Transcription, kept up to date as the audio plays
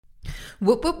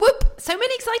Whoop, whoop, whoop. So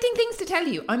many exciting things to tell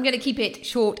you. I'm going to keep it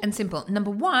short and simple. Number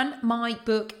one, my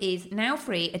book is now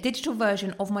free, a digital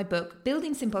version of my book,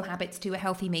 Building Simple Habits to a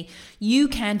Healthy Me. You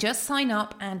can just sign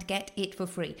up and get it for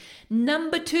free.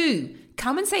 Number two,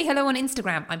 come and say hello on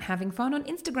Instagram. I'm having fun on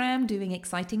Instagram doing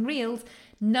exciting reels.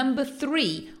 Number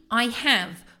three, I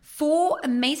have 4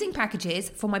 amazing packages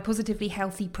for my Positively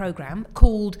Healthy program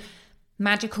called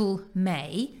Magical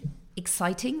May.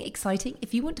 Exciting.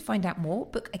 If you want to find out more,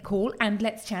 book a call and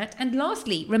let's chat. And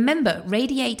lastly, remember,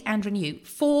 Radiate and Renew.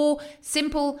 4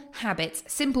 simple habits,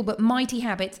 simple but mighty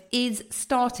habits, is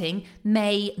starting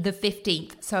May the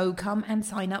 15th. So come and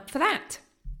sign up for that.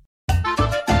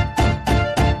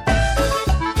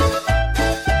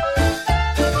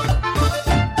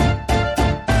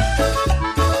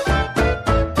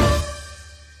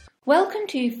 Welcome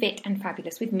to Fit and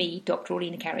Fabulous with me, Dr.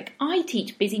 Orlena Kerrick. I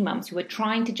teach busy mums who are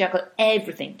trying to juggle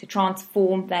everything to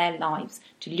transform their lives,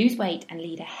 to lose weight and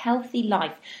lead a healthy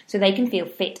life so they can feel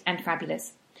fit and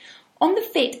fabulous. On the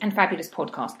Fit and Fabulous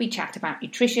podcast, we chat about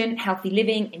nutrition, healthy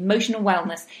living, emotional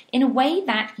wellness in a way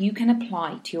that you can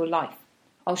apply to your life.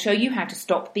 I'll show you how to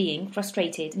stop being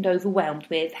frustrated and overwhelmed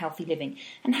with healthy living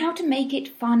and how to make it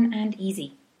fun and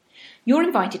easy. You're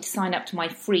invited to sign up to my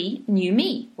free New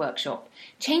Me workshop.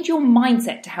 Change your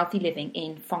mindset to healthy living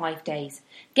in 5 days.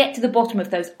 Get to the bottom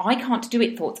of those I can't do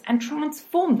it thoughts and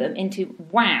transform them into,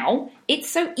 wow,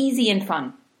 it's so easy and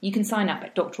fun. You can sign up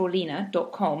at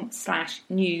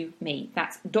drorlena.com/newme.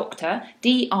 That's Dr.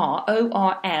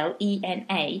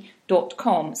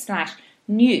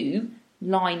 DRORLENA.com/new,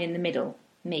 line in the middle,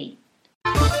 me.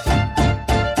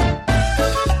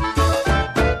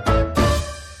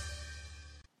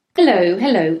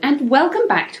 Hello, and welcome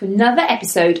back to another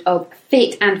episode of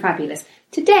Fit and Fabulous.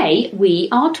 Today we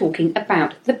are talking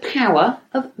about the power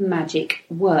of magic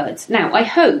words. Now, I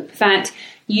hope that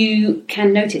you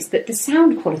can notice that the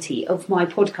sound quality of my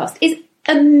podcast is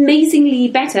amazingly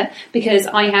better because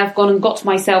I have gone and got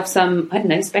myself some,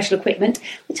 special equipment,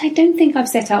 which I don't think I've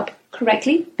set up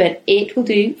correctly, but it will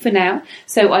do for now.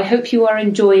 So I hope you are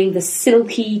enjoying the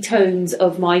silky tones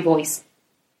of my voice.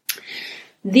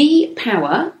 The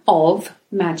power of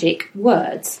magic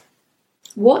words.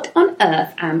 What on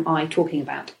earth am I talking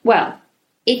about? Well,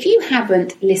 if you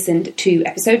haven't listened to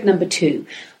episode number 2,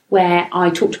 where I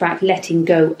talked about letting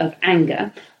go of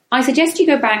anger, I suggest you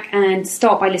go back and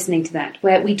start by listening to that,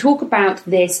 where we talk about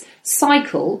this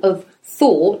cycle of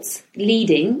thoughts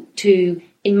leading to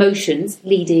emotions,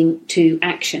 leading to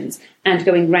actions, and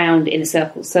going round in a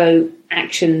circle. So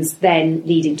actions then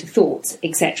leading to thoughts,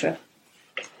 etc.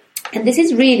 And this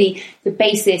is really the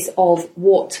basis of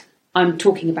what I'm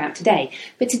talking about today.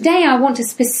 But today I want to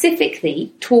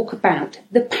specifically talk about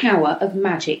the power of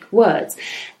magic words.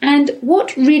 And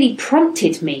what really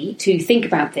prompted me to think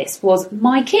about this was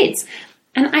my kids.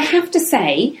 And I have to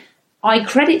say, I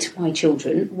credit my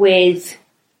children with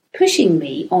pushing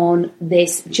me on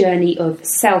this journey of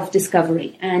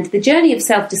self-discovery. And the journey of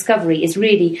self-discovery is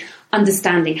really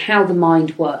understanding how the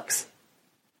mind works.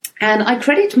 And I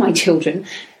credit my children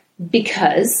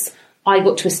because I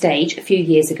got to a stage a few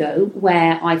years ago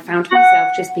where I found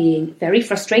myself just being very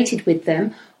frustrated with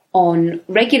them on a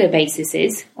regular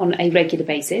basis.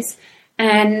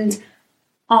 And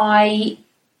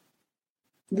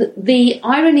the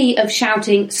irony of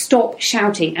shouting, stop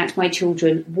shouting at my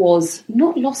children was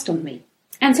not lost on me.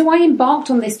 And so I embarked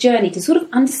on this journey to sort of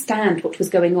understand what was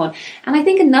going on. And I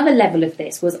think another level of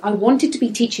this was I wanted to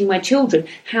be teaching my children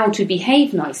how to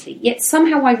behave nicely. Yet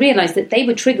somehow I realised that they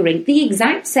were triggering the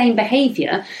exact same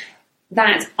behaviour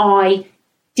that I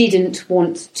didn't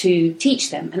want to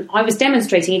teach them. And I was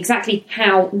demonstrating exactly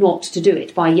how not to do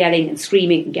it by yelling and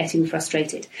screaming and getting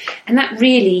frustrated. And that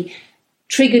really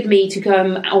triggered me to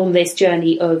come on this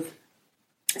journey of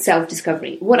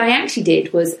self-discovery. What I actually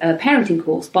did was a parenting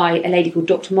course by a lady called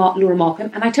Dr. Laura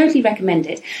Markham, and I totally recommend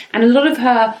it. And a lot of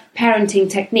her parenting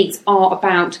techniques are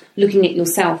about looking at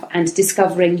yourself and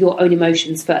discovering your own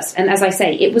emotions first. And as I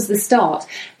say, it was the start,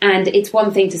 and it's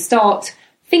one thing to start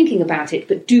thinking about it,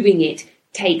 but doing it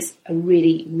takes a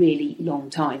really, really long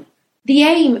time. The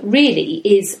aim really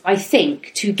is, I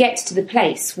think, to get to the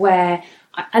place where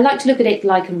I like to look at it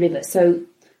like a river. So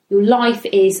your life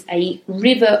is a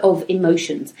river of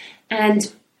emotions.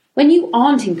 And when you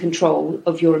aren't in control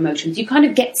of your emotions, you kind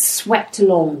of get swept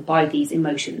along by these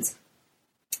emotions.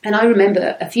 And I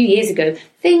remember a few years ago,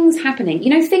 things happening.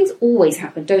 You know, things always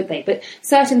happen, don't they? But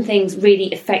certain things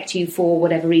really affect you for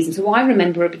whatever reason. So I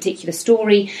remember a particular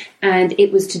story, and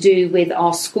it was to do with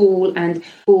our school and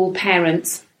all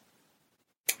parents.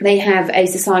 They have a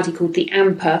society called the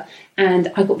AMPA, and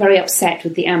I got very upset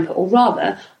with the AMPA, or rather,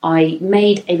 I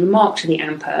made a remark to the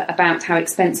AMPA about how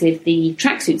expensive the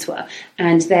tracksuits were,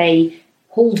 and they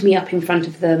hauled me up in front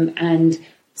of them and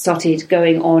started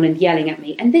going on and yelling at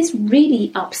me. And this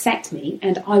really upset me,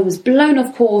 and I was blown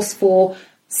off course for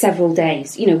several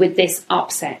days, with this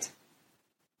upset.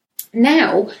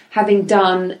 Now, having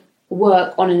done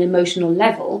work on an emotional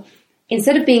level,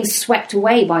 instead of being swept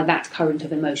away by that current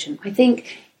of emotion, I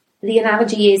think the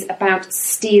analogy is about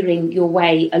steering your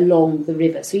way along the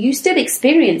river. So you still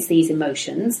experience these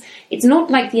emotions. It's not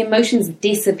like the emotions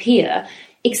disappear,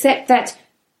 except that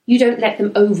you don't let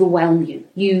them overwhelm you.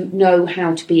 You know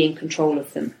how to be in control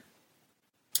of them.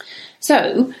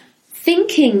 So,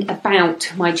 thinking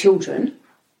about my children,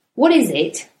 what is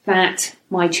it that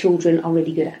my children are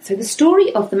really good at? So the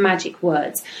story of the magic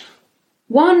words.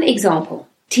 One example,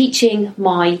 teaching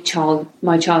my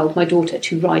daughter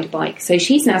to ride a bike. So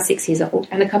she's now 6 years old,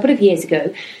 and a couple of years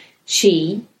ago,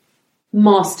 she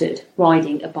mastered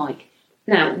riding a bike.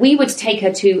 Now, we would take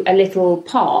her to a little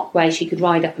park where she could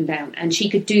ride up and down, and she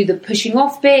could do the pushing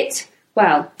off bit.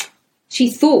 Well,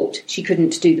 she thought she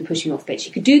couldn't do the pushing off bit.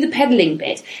 She could do the pedalling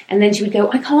bit, and then she would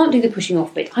go, I can't do the pushing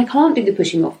off bit. I can't do the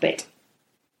pushing off bit.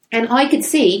 And I could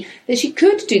see that she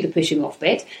could do the pushing off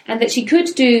bit, and that she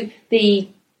could do the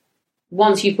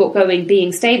once you've got going,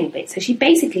 being stable bit. So she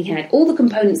basically had all the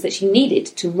components that she needed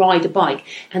to ride a bike.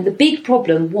 And the big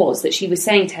problem was that she was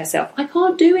saying to herself, I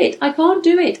can't do it, I can't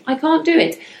do it, I can't do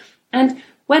it. And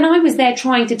when I was there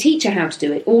trying to teach her how to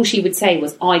do it, all she would say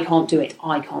was, I can't do it,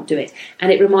 I can't do it. And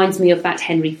it reminds me of that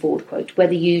Henry Ford quote,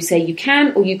 whether you say you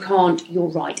can or you can't, you're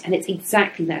right. And it's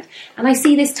exactly that. And I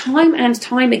see this time and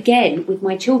time again with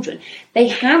my children. They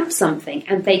have something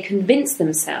and they convince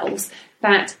themselves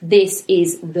that this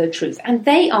is the truth. And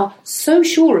they are so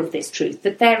sure of this truth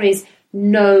that there is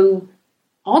no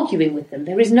arguing with them.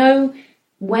 There is no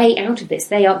way out of this.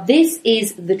 This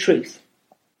is the truth.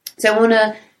 So on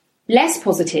a less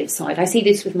positive side, I see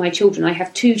this with my children. I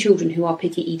have 2 children who are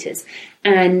picky eaters,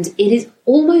 and it is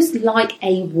almost like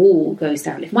a wall goes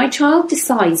down. If my child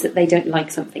decides that they don't like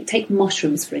something, take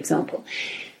mushrooms, for example.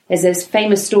 There's this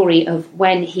famous story of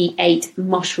when he ate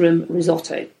mushroom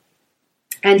risotto.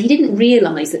 And he didn't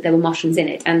realise that there were mushrooms in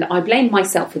it. And I blame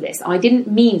myself for this. I didn't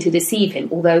mean to deceive him,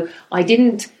 although I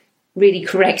didn't really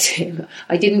correct him.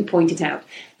 I didn't point it out.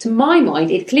 To my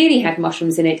mind, it clearly had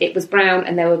mushrooms in it. It was brown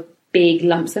and there were big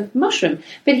lumps of mushroom.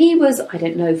 But he was,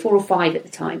 4 or 5 at the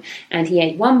time. And he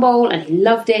ate 1 bowl and he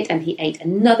loved it. And he ate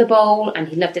another bowl and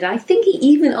he loved it. I think he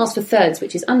even asked for thirds,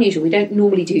 which is unusual. We don't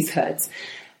normally do thirds.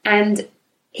 And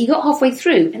he got halfway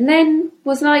through and then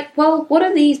was like, well, what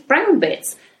are these brown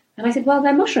bits? And I said, well,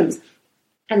 they're mushrooms.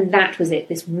 And that was it.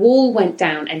 This wall went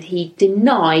down and he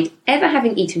denied ever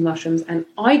having eaten mushrooms. And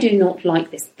I do not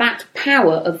like this. That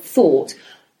power of thought,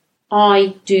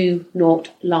 I do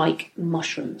not like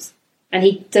mushrooms. And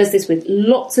he does this with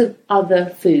lots of other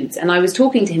foods. And I was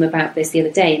talking to him about this the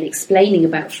other day and explaining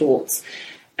about thoughts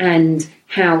and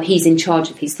how he's in charge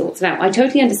of his thoughts. Now, I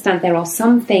totally understand there are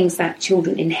some things that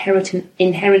children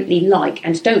inherently like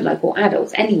and don't like, or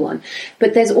adults, anyone.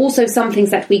 But there's also some things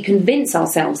that we convince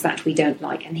ourselves that we don't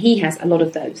like, and he has a lot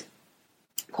of those.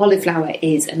 Cauliflower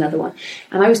is another one.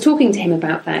 And I was talking to him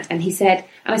about that, and he said,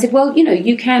 and I said, well,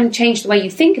 you can change the way you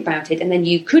think about it, and then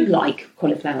you could like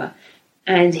cauliflower.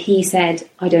 And he said,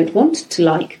 I don't want to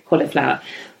like cauliflower.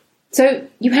 So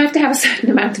you have to have a certain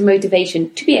amount of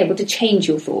motivation to be able to change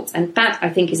your thoughts. And that, I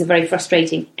think, is a very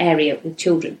frustrating area with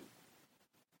children.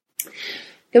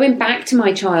 Going back to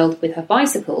my child with her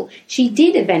bicycle, she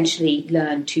did eventually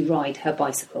learn to ride her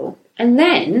bicycle. And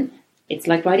then it's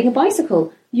like riding a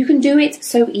bicycle. You can do it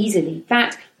so easily.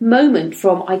 That moment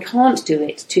from I can't do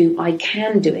it to I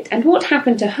can do it. And what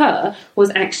happened to her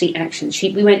was actually action.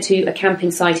 We went to a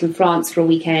camping site in France for a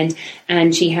weekend,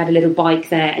 and she had a little bike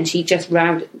there, and she just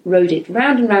rode it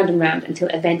round and round and round until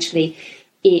eventually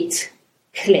it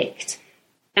clicked.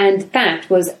 And that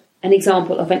was an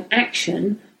example of an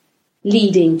action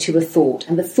leading to a thought.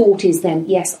 And the thought is then,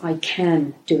 yes, I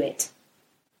can do it.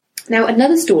 Now,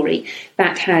 another story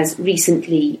that has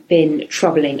recently been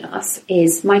troubling us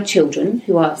is my children,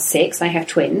 who are 6, I have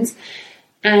twins,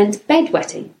 and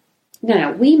bedwetting.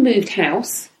 Now, we moved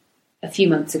house a few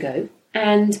months ago,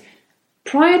 and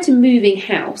prior to moving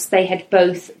house, they had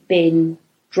both been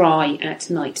dry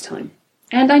at night time.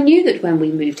 And I knew that when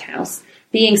we moved house,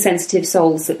 being sensitive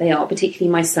souls that they are,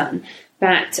 particularly my son,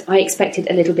 that I expected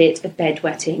a little bit of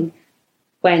bedwetting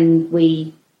when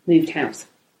we moved house.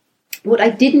 What I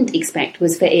didn't expect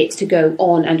was for it to go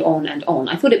on and on and on.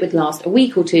 I thought it would last a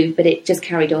week or two, but it just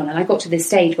carried on. And I got to this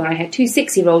stage where I had 2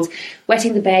 6-year-olds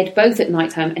wetting the bed, both at night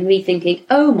time, and me thinking,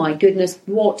 oh my goodness,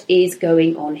 what is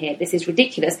going on here? This is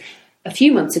ridiculous. A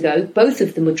few months ago, both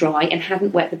of them were dry and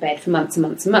hadn't wet the bed for months and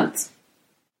months and months.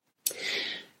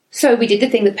 So we did the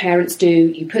thing that parents do.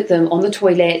 You put them on the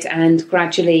toilet and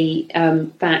gradually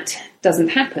that doesn't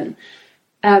happen.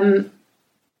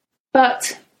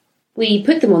 But we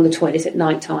put them on the toilet at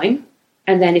night time,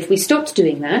 and then if we stopped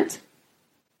doing that,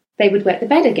 they would wet the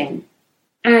bed again.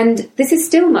 And this is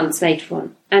still months later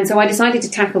on. And so I decided to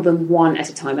tackle them one at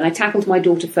a time. And I tackled my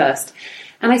daughter first.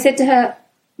 And I said to her,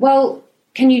 well,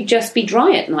 can you just be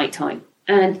dry at night time?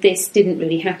 And this didn't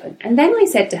really happen. And then I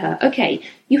said to her, okay,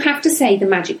 you have to say the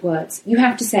magic words. You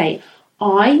have to say,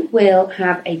 I will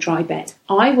have a dry bed.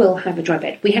 I will have a dry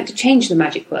bed. We had to change the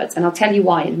magic words, and I'll tell you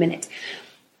why in a minute.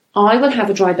 I will have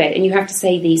a dry bed, and you have to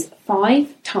say these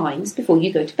 5 times before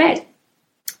you go to bed.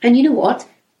 And you know what?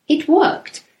 It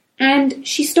worked. And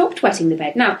she stopped wetting the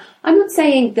bed. Now, I'm not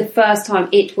saying the first time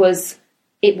it works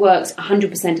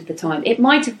 100% of the time. It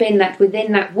might have been that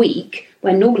within that week,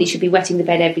 when normally she'd be wetting the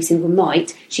bed every single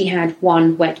night, she had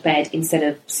 1 wet bed instead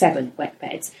of 7 wet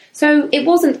beds. So it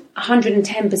wasn't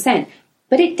 110%,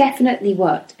 but it definitely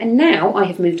worked. And now I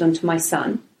have moved on to my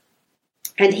son,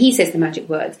 and he says the magic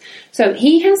words. So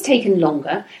he has taken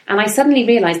longer, and I suddenly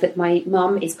realised that my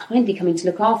mum is kindly coming to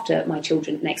look after my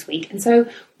children next week. And so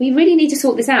we really need to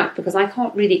sort this out, because I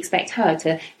can't really expect her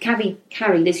to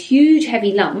carry this huge,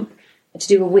 heavy lump to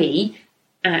do a wee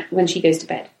when she goes to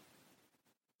bed.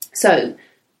 So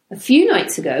a few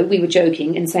nights ago, we were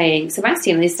joking and saying,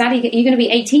 Sebastian, is Daddy, are you going to be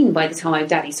 18 by the time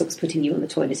Daddy stops putting you on the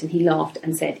toilet? And he laughed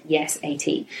and said, yes,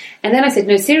 18. And then I said,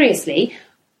 no, seriously,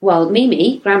 well,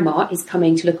 Mimi, Grandma, is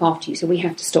coming to look after you, so we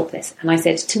have to stop this. And I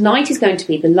said, tonight is going to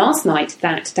be the last night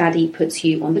that Daddy puts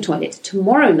you on the toilet.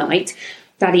 Tomorrow night,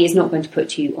 Daddy is not going to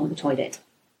put you on the toilet.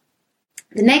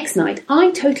 The next night,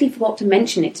 I totally forgot to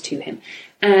mention it to him.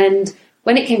 And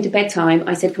when it came to bedtime,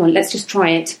 I said, come on, let's just try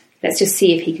it. Let's just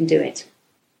see if he can do it.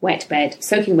 Wet bed,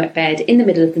 soaking wet bed, in the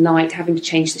middle of the night, having to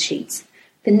change the sheets.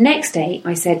 The next day,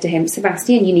 I said to him,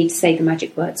 Sebastian, you need to say the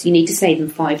magic words. You need to say them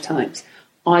 5 times.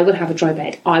 I will have a dry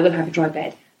bed. I will have a dry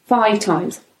bed. 5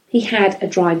 times. He had a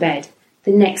dry bed.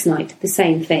 The next night, the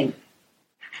same thing.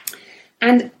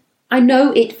 And I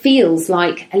know it feels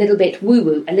like a little bit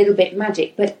woo-woo, a little bit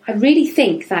magic, but I really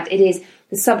think that it is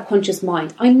the subconscious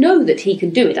mind. I know that he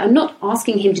can do it. I'm not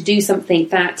asking him to do something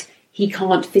that he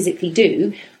can't physically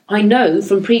do. I know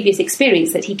from previous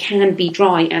experience that he can be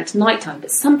dry at nighttime,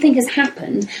 but something has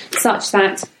happened such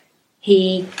that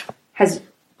he has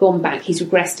gone back. He's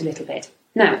regressed a little bit.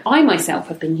 Now, I myself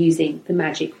have been using the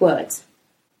magic words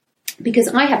because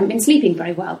I haven't been sleeping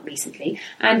very well recently,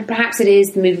 and perhaps it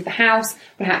is the move of the house,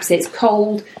 perhaps it's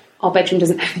cold, our bedroom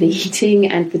doesn't have any heating,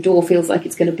 and the door feels like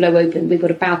it's going to blow open. We've got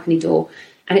a balcony door,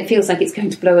 and it feels like it's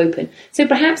going to blow open. So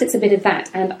perhaps it's a bit of that,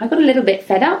 and I got a little bit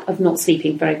fed up of not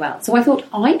sleeping very well. So I thought,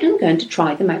 I am going to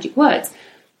try the magic words.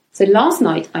 So last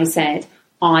night I said,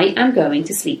 I am going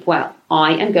to sleep well.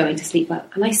 I am going to sleep well.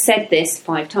 And I said this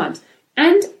 5 times.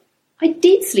 And I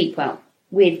did sleep well,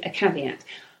 with a caveat.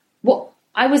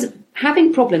 I was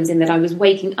having problems in that I was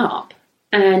waking up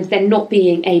and then not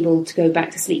being able to go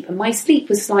back to sleep. And my sleep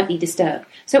was slightly disturbed.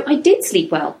 So I did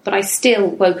sleep well, but I still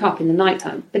woke up in the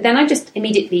nighttime. But then I just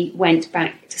immediately went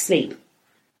back to sleep.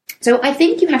 So I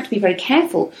think you have to be very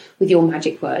careful with your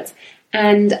magic words.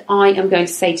 And I am going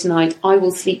to say tonight, I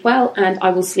will sleep well and I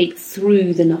will sleep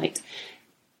through the night.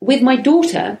 With my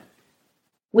daughter,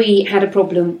 we had a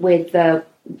problem with the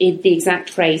exact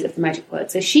phrase of the magic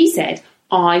word. So she said,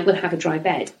 I will have a dry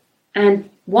bed. And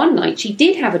one night she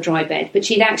did have a dry bed, but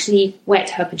she'd actually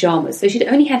wet her pyjamas. So she'd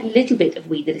only had a little bit of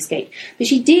wee that escaped. But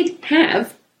she did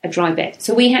have a dry bed.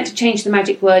 So we had to change the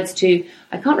magic words to,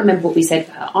 I can't remember what we said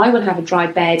for her. I will have a dry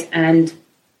bed and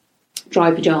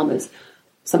dry pyjamas.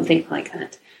 Something like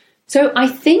that. So I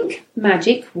think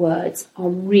magic words are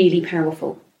really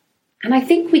powerful. And I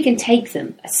think we can take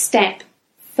them a step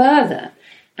further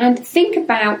and think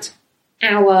about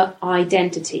our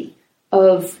identity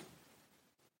of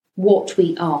what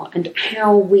we are and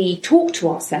how we talk to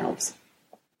ourselves.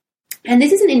 And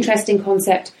this is an interesting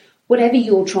concept, whatever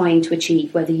you're trying to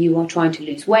achieve, whether you are trying to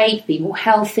lose weight, be more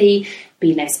healthy,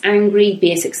 be less angry,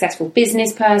 be a successful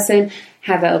business person,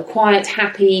 have a quiet,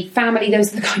 happy family.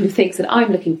 Those are the kind of things that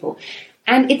I'm looking for.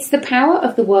 And it's the power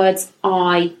of the words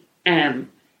I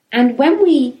am. And when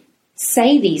we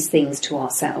say these things to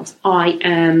ourselves, I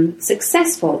am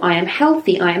successful, I am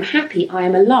healthy, I am happy, I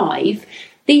am alive,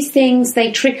 these things,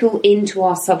 they trickle into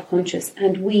our subconscious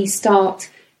and we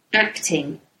start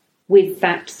acting with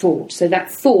that thought. So that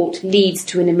thought leads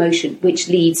to an emotion, which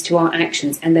leads to our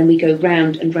actions, and then we go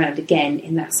round and round again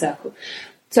in that circle.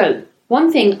 So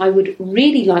one thing I would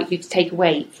really like you to take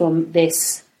away from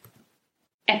this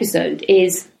episode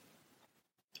is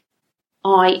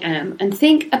I am, and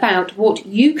think about what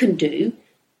you can do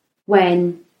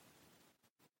when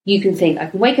you can think, I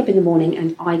can wake up in the morning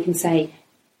and I can say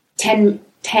 10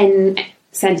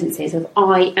 sentences of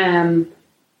I am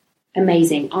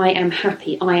amazing, I am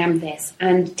happy, I am this,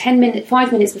 and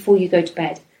 5 minutes before you go to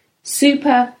bed.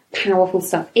 Super powerful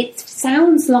stuff. It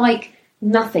sounds like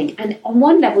nothing, and on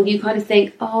one level you kind of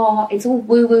think, oh, it's all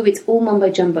woo-woo, it's all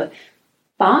mumbo-jumbo,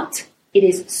 but it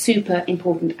is super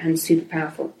important and super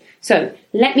powerful. So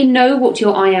let me know what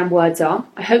your I am words are.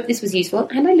 I hope this was useful,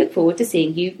 and I look forward to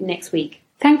seeing you next week.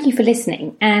 Thank you for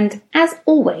listening, and as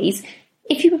always,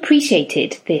 if you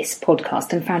appreciated this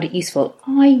podcast and found it useful,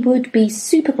 I would be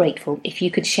super grateful if you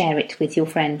could share it with your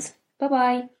friends.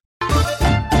 Bye-bye.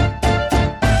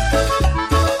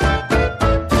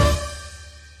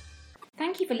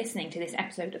 Thank you for listening to this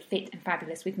episode of Fit and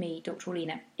Fabulous with me, Dr.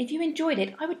 Orlena. If you enjoyed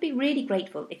it, I would be really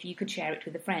grateful if you could share it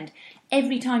with a friend.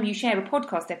 Every time you share a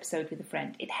podcast episode with a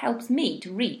friend, it helps me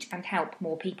to reach and help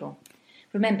more people.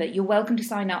 Remember, you're welcome to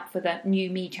sign up for the New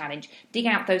Me Challenge. Dig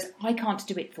out those I can't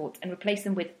do it thoughts and replace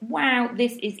them with, wow,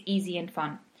 this is easy and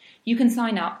fun. You can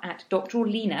sign up at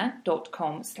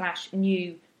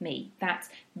drorlena.com/newme. That's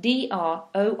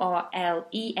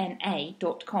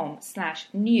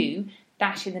DRORLENA.com/new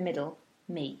 -- in the middle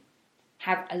me.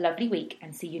 Have a lovely week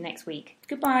and see you next week.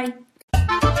 Goodbye.